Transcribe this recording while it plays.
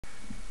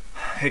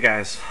Hey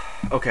guys,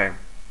 okay.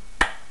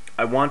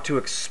 I want to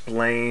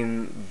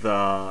explain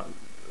the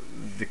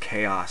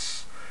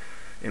chaos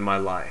in my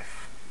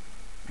life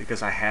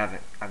because I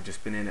haven't. I've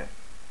just been in it.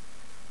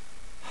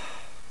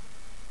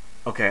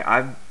 Okay,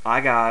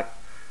 I got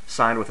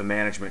signed with a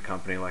management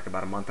company like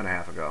about a month and a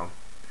half ago,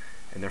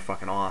 and they're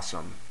fucking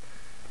awesome.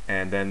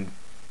 And then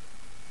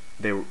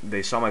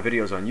they saw my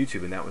videos on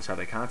YouTube, and that was how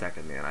they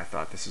contacted me. And I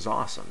thought, this is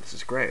awesome. This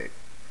is great.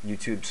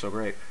 YouTube's so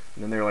great.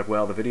 And then they were like,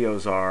 well, the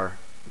videos are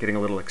getting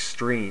a little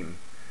extreme.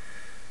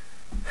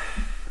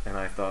 And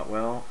I thought,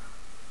 well,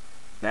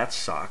 that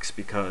sucks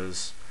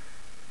because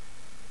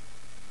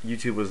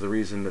YouTube was the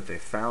reason that they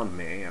found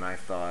me, and I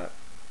thought,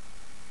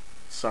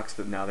 sucks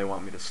that now they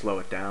want me to slow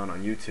it down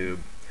on YouTube.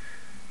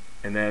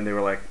 And then they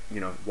were like,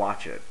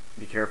 watch it.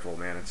 Be careful,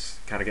 man. It's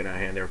kind of getting out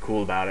of hand. They were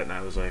cool about it, and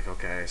I was like,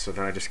 okay. So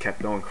then I just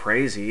kept going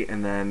crazy,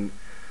 and then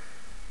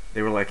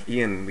they were like,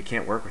 Ian, we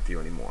can't work with you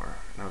anymore.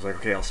 And I was like,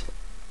 okay,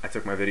 I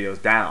took my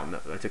videos down.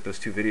 I took those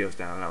 2 videos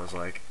down, and I was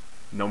like,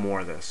 no more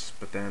of this.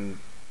 But then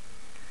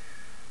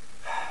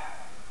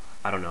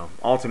I don't know.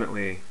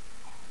 Ultimately,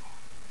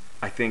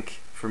 I think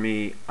for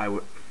me, I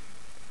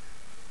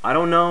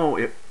don't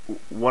know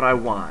what I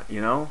want,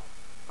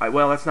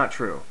 well, that's not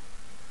true.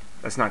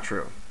 That's not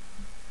true.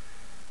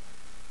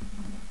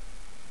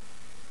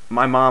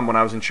 My mom, when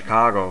I was in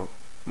Chicago,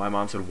 my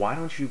mom said, why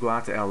don't you go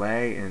out to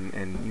LA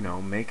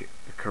and make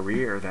a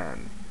career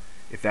then,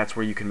 if that's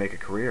where you can make a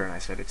career? And I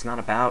said, it's not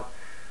about,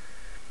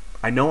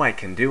 I know I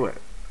can do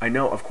it. I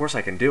know, of course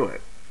I can do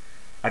it.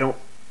 I don't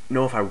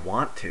know if I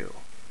want to.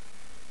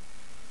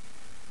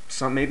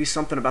 Maybe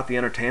something about the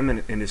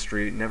entertainment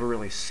industry never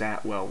really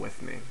sat well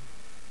with me.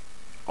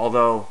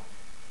 Although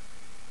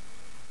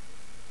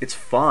it's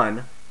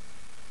fun,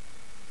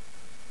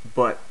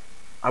 but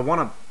I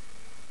want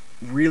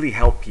to really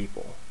help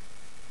people.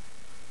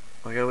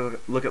 Like I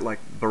look at like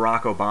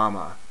Barack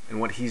Obama and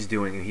what he's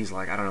doing, and he's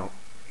like, I don't know,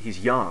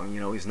 he's young,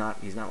 he's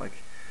not like,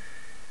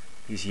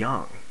 he's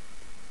young,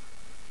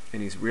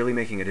 and he's really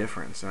making a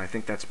difference, and I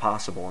think that's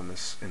possible in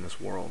this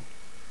world,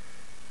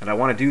 and I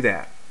want to do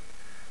that.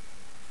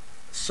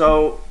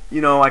 So,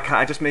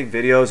 I just made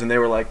videos, and they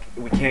were like,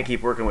 we can't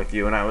keep working with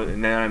you.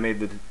 And then I made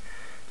the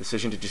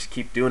decision to just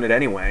keep doing it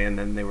anyway. And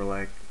then they were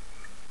like,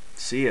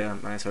 see ya.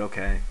 And I said,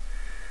 okay.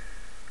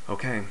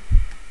 And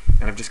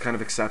I've just kind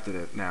of accepted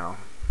it now.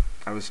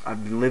 I've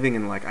been living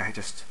in like, I've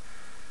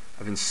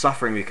been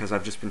suffering because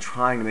I've just been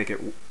trying to make it,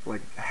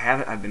 like,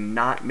 I've been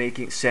not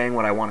saying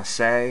what I want to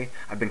say.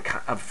 I've been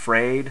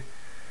afraid.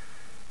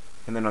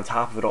 And then on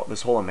top of it all,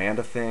 this whole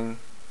Amanda thing,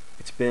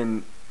 it's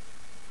been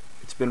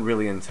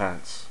really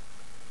intense.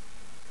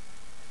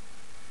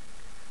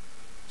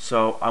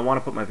 So I want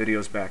to put my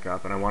videos back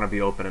up, and I want to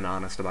be open and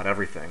honest about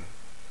everything.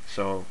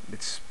 So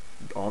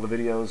all the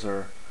videos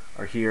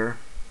are here.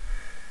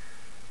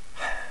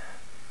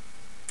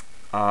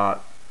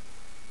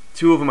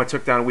 2 of them I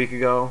took down a week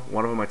ago.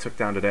 1 of them I took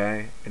down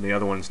today, and the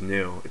other one's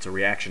new. It's a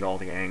reaction to all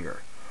the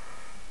anger.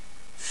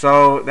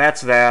 So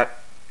that's that.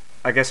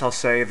 I guess I'll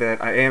say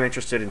that I am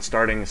interested in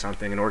starting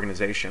something, an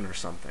organization or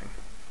something.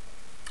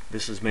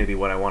 This is maybe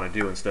what I want to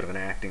do instead of an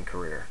acting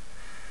career,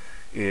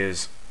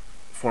 is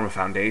form a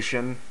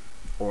foundation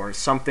or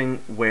something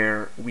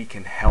where we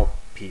can help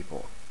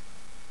people.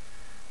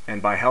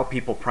 And by help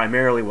people,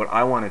 primarily what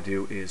I want to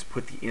do is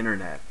put the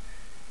internet,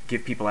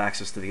 give people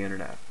access to the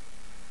internet.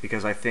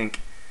 Because I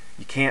think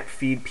you can't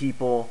feed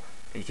people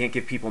and you can't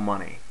give people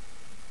money.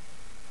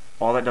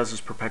 All that does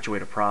is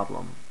perpetuate a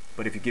problem.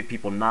 But if you give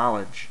people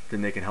knowledge,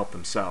 then they can help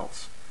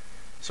themselves.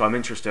 So I'm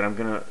interested.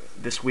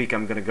 This week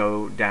I'm going to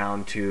go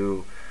down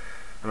to,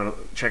 I'm going to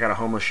check out a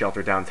homeless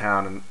shelter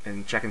downtown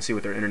and check and see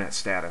what their internet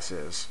status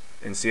is,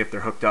 and see if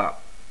they're hooked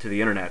up to the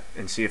internet,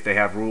 and see if they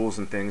have rules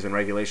and things and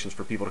regulations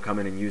for people to come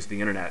in and use the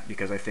internet,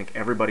 because I think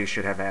everybody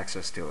should have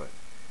access to it.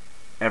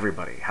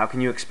 Everybody. How can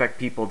you expect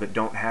people that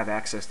don't have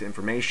access to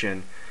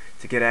information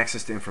to get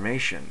access to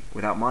information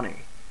without money?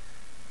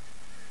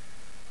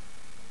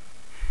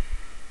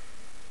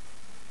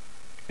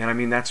 And I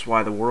mean, that's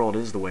why the world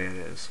is the way it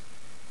is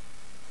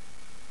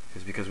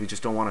because we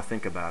just don't want to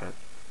think about it.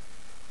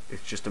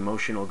 It's just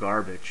emotional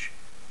garbage.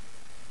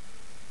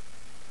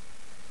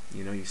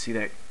 You see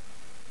that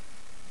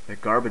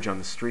garbage on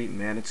the street, and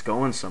man, it's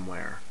going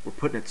somewhere. We're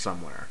putting it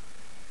somewhere.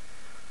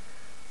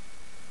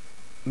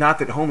 Not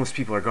that homeless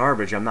people are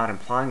garbage, I'm not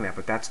implying that,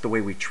 but that's the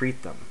way we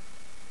treat them.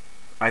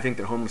 I think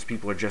that homeless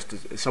people are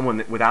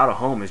someone without a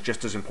home is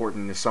just as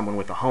important as someone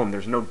with a home.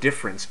 There's no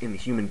difference in the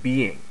human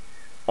being.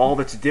 All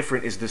that's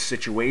different is the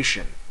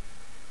situation.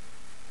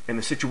 And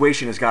the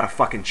situation has got to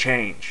fucking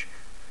change.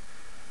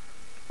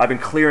 I've been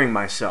clearing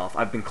myself.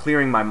 I've been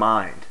clearing my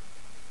mind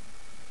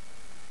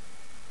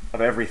of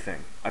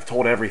everything. I've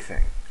told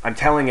everything. I'm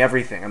telling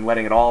everything. I'm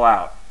letting it all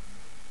out.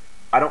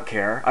 I don't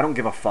care. I don't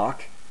give a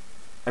fuck.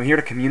 I'm here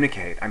to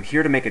communicate. I'm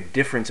here to make a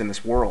difference in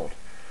this world.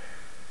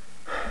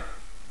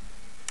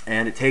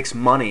 And it takes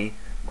money.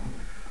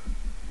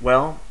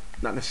 Well,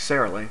 not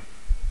necessarily,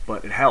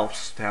 but it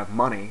helps to have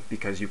money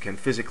because you can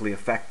physically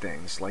affect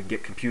things, like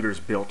get computers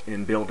built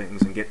in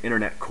buildings and get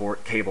internet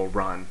cable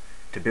run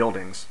to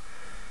buildings.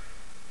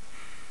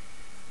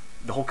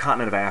 The whole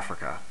continent of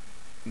Africa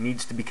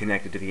needs to be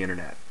connected to the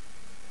internet.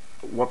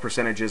 What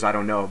percentage is, I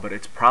don't know, but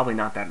it's probably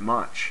not that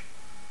much.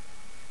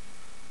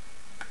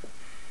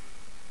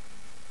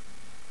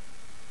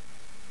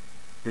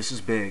 This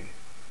is big.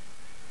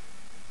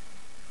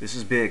 This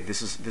is big.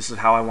 This is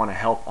how I want to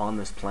help on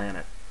this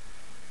planet.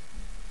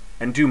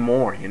 And do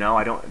more, you know?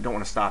 I don't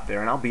want to stop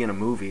there. And I'll be in a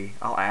movie.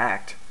 I'll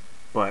act,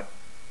 but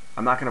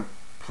I'm not going to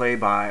play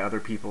by other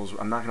people's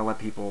I'm not going to let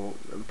people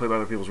play by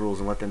other people's rules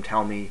and let them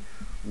tell me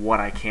what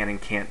I can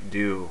and can't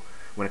do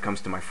when it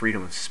comes to my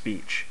freedom of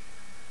speech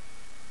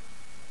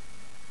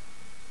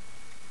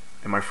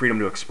and my freedom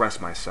to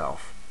express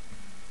myself.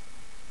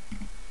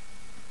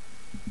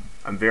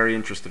 I'm very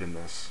interested in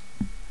this.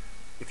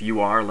 If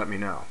you are, let me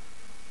know.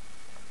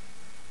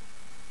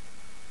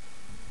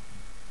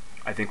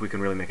 I think we can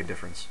really make a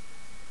difference.